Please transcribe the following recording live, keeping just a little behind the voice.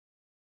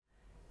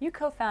You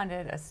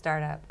co-founded a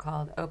startup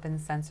called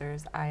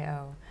OpenSensors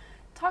IO.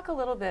 Talk a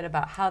little bit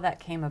about how that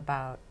came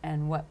about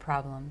and what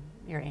problem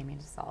you're aiming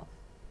to solve.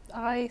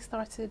 I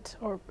started,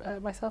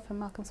 myself and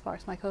Malcolm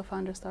Sparks, my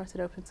co-founder, started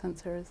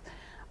OpenSensors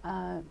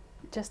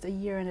just a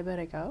year and a bit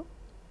ago.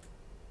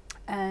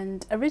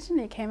 And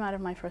originally it came out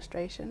of my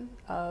frustration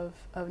of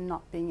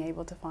not being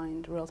able to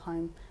find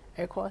real-time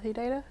air quality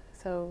data.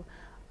 So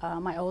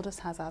my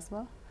oldest has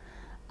asthma,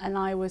 and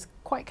I was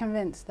quite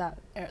convinced that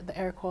the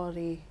air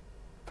quality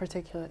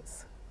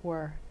particulates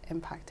were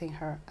impacting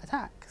her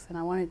attacks, and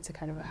I wanted to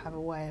kind of have a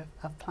way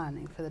of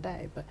planning for the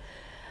day. But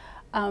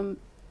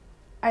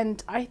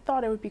and I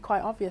thought it would be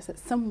quite obvious that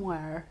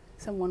somewhere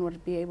someone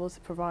would be able to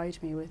provide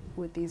me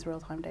with these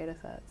real-time data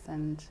sets,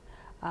 and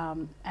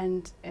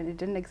it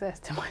didn't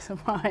exist, to my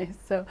surprise.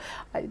 So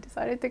I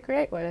decided to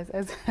create one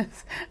as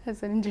an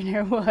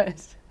engineer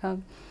would.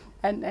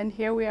 And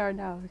here we are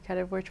now.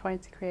 We're trying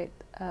to create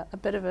a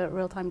bit of a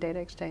real-time data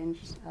exchange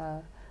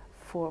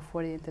for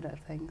the Internet of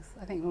Things.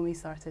 I think when we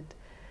started,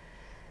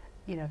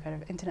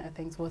 Internet of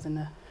Things wasn't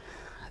a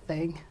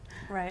thing.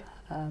 Right.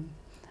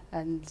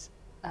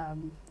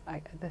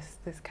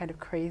 This kind of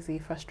crazy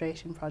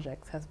frustration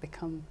project has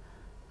become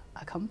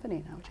a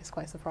company now, which is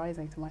quite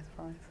surprising, to my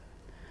surprise.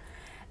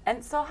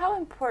 And so how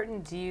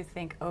important do you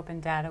think open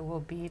data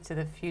will be to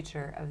the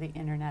future of the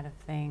Internet of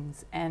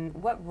Things, and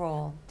what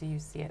role do you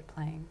see it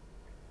playing?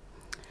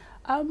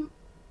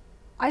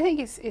 I think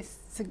it's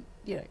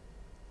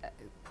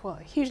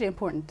hugely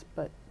important,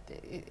 but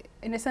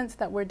in a sense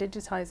that we're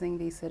digitizing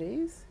these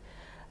cities,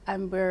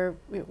 and we're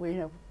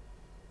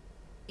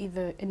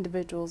either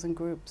individuals and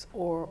groups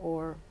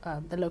or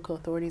the local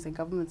authorities and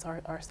governments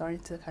are starting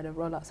to kind of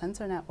roll out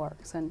sensor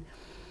networks, and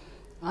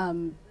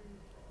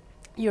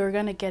you're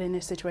going to get in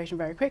a situation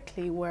very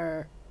quickly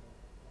where,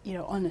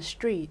 on a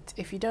street,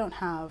 if you don't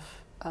have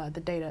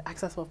the data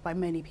accessible by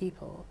many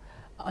people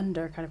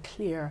under kind of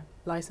clear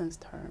license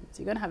terms,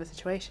 you're going to have a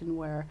situation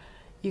where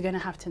you're going to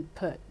have to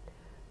put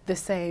the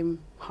same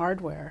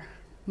hardware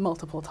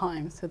multiple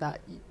times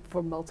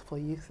for multiple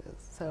uses.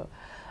 So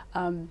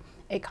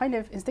it kind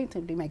of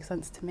instinctively makes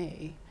sense to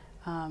me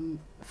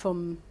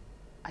from,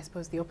 I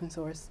suppose, the open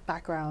source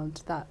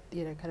background that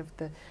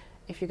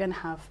if you're going to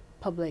have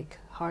public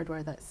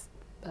hardware that's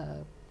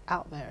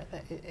out there,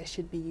 that it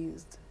should be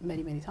used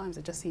many times.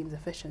 It just seems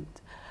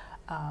efficient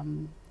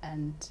and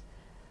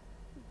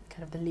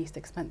kind of the least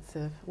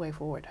expensive way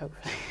forward,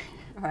 hopefully.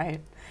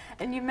 Right.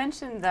 And you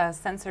mentioned the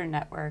sensor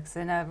networks.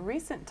 In a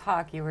recent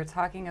talk, you were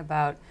talking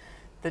about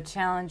the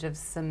challenge of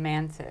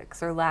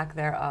semantics, or lack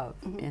thereof,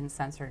 in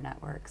sensor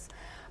networks.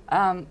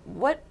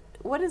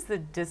 What is the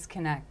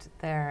disconnect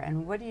there,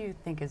 and what do you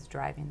think is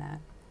driving that?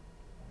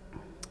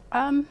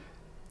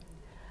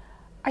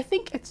 I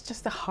think it's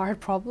just a hard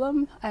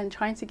problem, and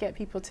trying to get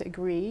people to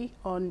agree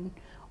on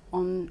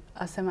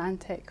a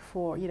semantic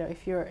for,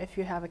 if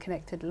you have a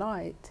connected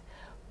light,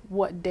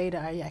 what data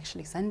are you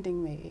actually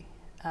sending me?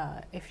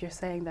 If you're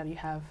saying that you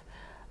have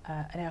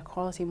an air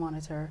quality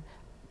monitor,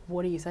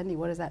 what are you sending?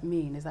 What does that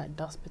mean? Is that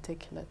dust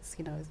particulates?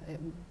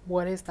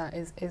 What is that?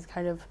 Is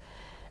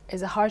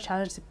a hard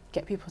challenge to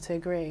get people to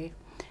agree.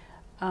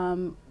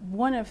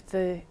 One of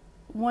the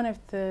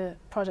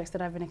projects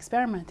that I've been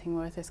experimenting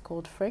with is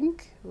called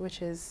FRINK,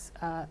 which is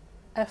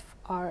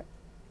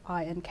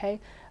F-R-I-N-K,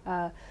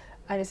 and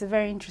it's a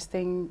very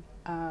interesting.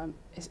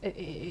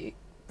 It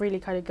really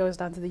kind of goes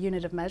down to the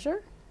unit of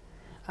measure.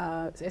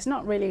 So it's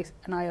not really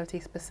an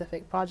IoT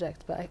specific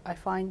project, but I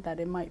find that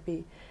it might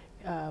be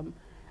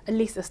at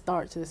least a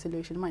start to the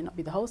solution. It might not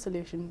be the whole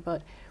solution,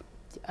 but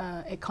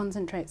it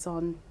concentrates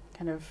on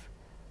kind of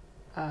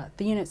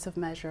the units of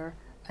measure,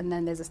 and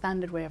then there's a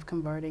standard way of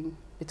converting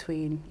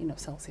between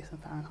Celsius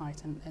and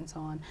Fahrenheit and so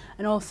on.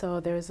 And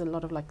also there's a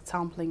lot of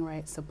sampling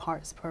rates of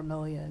parts per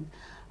million,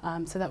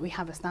 so that we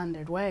have a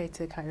standard way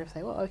to kind of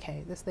say, well,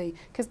 okay, this thing,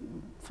 because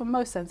for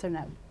most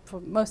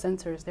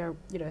sensors, they're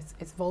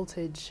it's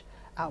voltage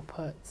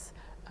outputs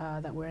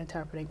that we're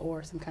interpreting,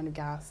 or some kind of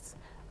gas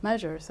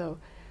measure. So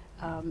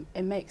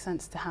it makes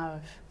sense to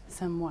have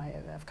some way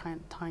of kind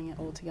of tying it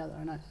all together.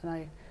 And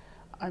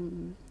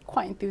I'm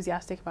quite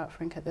enthusiastic about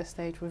FRINK at this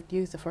stage. We've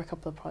used it for a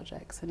couple of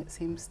projects, and it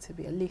seems to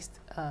be at least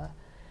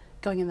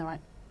going in the right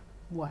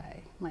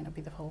way. Might not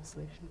be the whole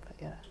solution, but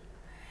yeah.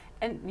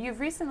 And you've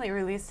recently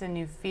released a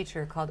new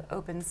feature called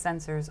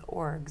OpenSensors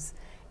Orgs.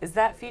 Is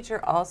that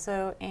feature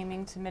also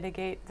aiming to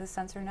mitigate the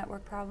sensor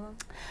network problem?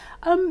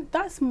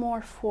 That's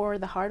more for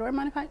the hardware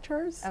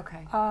manufacturers.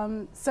 Okay.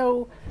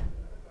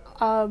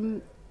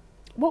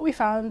 What we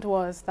found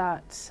was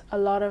that a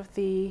lot of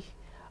the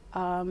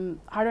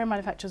hardware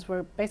manufacturers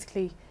were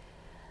basically,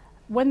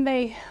 when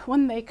they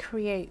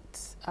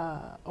create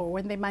or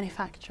when they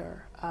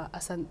manufacture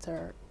a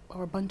sensor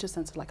or a bunch of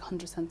sensors, like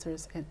 100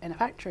 sensors in a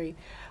factory,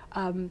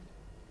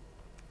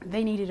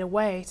 they needed a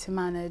way to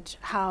manage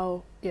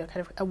how,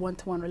 kind of a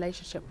one-to-one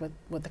relationship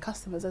with the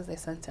customers as they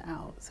sent it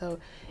out. So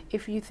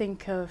if you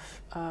think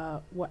of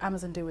what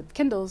Amazon do with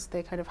Kindles,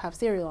 they kind of have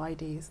serial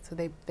IDs. So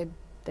they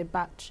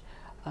batch,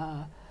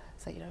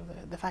 say,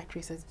 the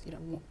factory says,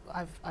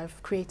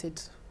 I've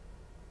created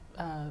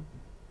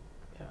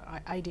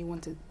ID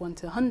 1 to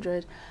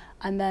 100,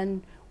 and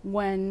then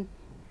when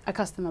a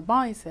customer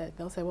buys it,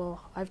 they'll say,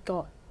 well, I've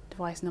got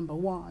device number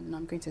 1 and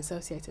I'm going to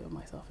associate it with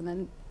myself, and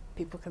then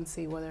people can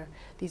see whether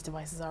these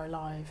devices are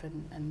alive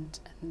and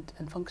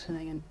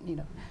functioning,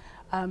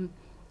 and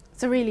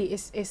so really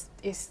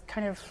it's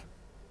kind of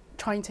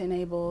trying to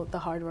enable the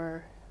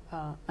hardware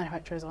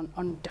manufacturers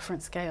on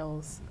different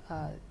scales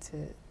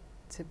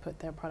to put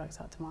their products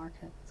out to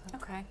market. So.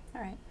 Okay,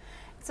 all right.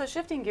 So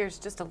shifting gears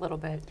just a little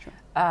bit, Sure.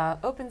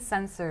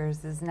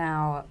 OpenSensors is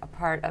now a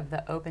part of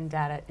the Open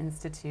Data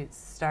Institute's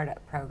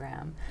startup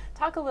program.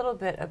 Talk a little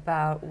bit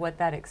about what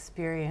that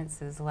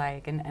experience is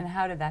like, and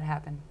how did that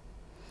happen?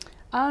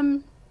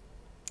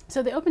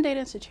 So the Open Data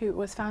Institute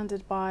was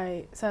founded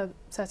by Sir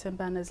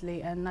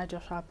Berners-Lee and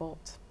Nigel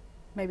Shadbolt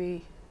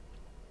maybe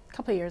a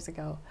couple of years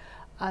ago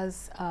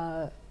as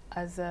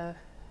a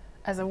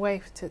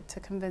way to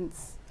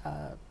convince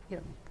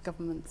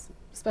governments,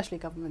 especially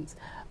governments,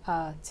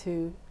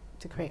 to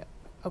create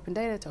open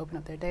data, to open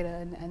up their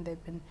data, and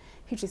they've been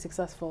hugely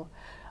successful.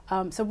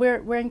 So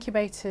we're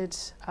incubated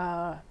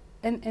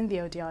in the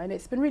ODI, and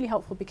it's been really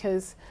helpful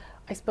because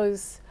I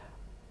suppose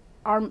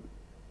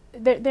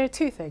there are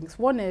two things.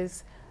 One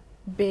is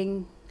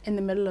being in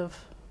the middle of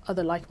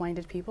other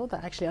like-minded people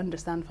that actually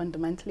understand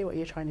fundamentally what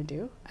you're trying to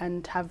do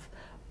and have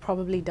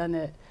probably done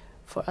it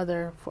for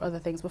other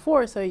things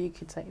before, so you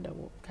could say,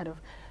 we'll kind of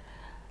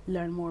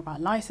learn more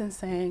about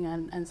licensing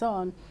and so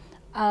on.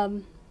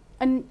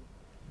 And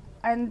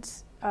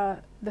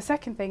the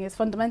second thing is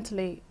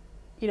fundamentally,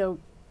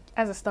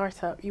 as a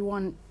startup, you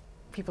want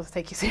people to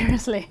take you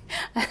seriously,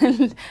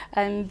 and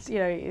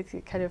it's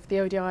kind of the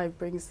ODI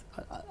brings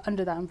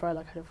under that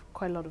umbrella kind of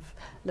quite a lot of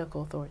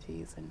local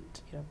authorities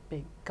and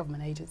big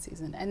government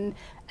agencies, and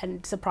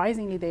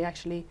surprisingly they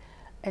actually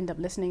end up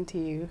listening to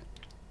you,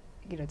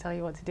 tell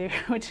you what to do,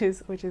 which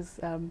is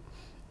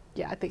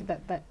I think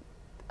that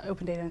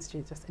Open Data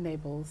Institute just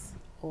enables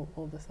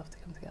all this stuff to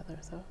come together.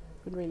 So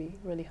it's been really,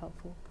 really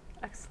helpful.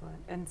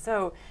 Excellent. And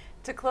so,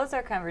 to close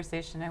our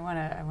conversation, I want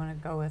to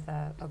go with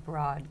a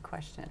broad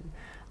question.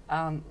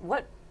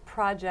 What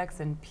projects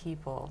and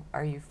people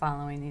are you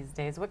following these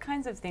days? What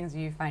kinds of things are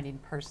you finding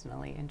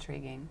personally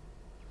intriguing?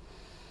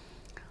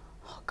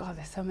 Oh God,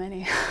 there's so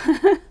many.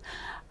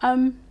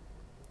 I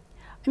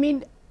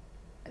mean,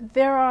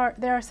 there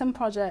are some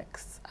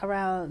projects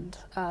around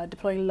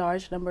deploying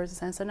large numbers of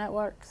sensor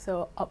networks,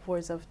 so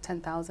upwards of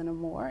 10,000 or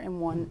more in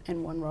one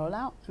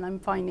rollout, and I'm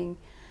finding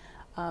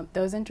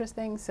those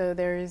interesting. So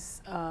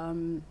there's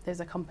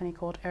a company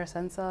called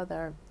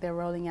AirSensor. They're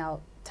rolling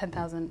out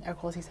 10,000 air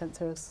quality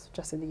sensors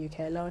just in the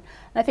UK alone.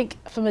 And I think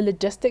from a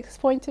logistics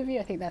point of view,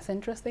 I think that's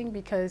interesting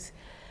because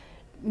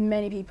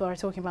many people are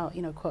talking about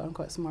quote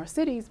unquote smart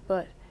cities,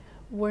 but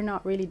we're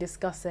not really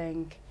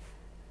discussing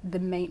the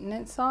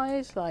maintenance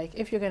side. Like,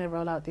 if you're going to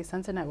roll out these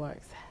sensor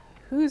networks,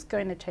 who's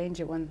going to change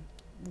it when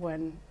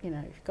if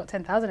you've got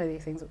 10,000 of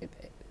these things,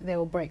 they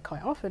will break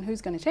quite often.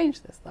 Who's going to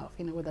change this stuff,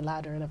 with a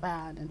ladder and a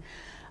van?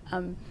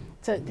 And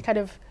so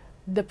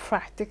the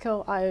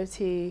practical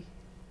IoT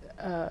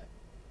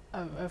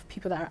of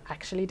people that are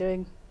actually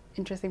doing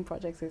interesting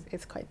projects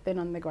is quite thin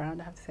on the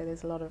ground. I have to say,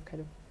 there's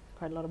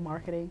quite a lot of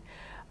marketing.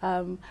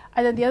 And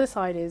then the other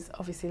side is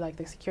obviously like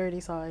the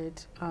security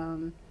side.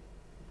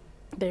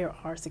 There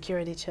are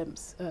security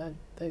chips, that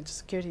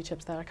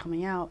are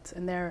coming out,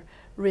 and they're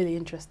really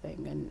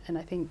interesting. And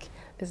I think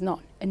there's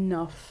not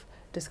enough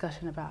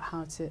discussion about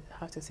how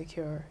to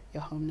secure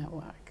your home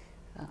network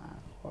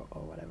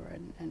or whatever.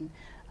 And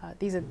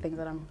these are the things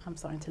that I'm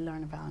starting to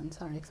learn about and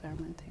starting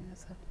experimenting with.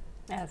 So.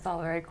 Yeah, it's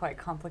all quite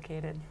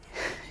complicated.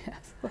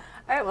 Yes. All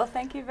right. Well,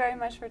 thank you very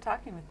much for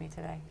talking with me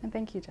today. And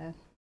thank you, Jen.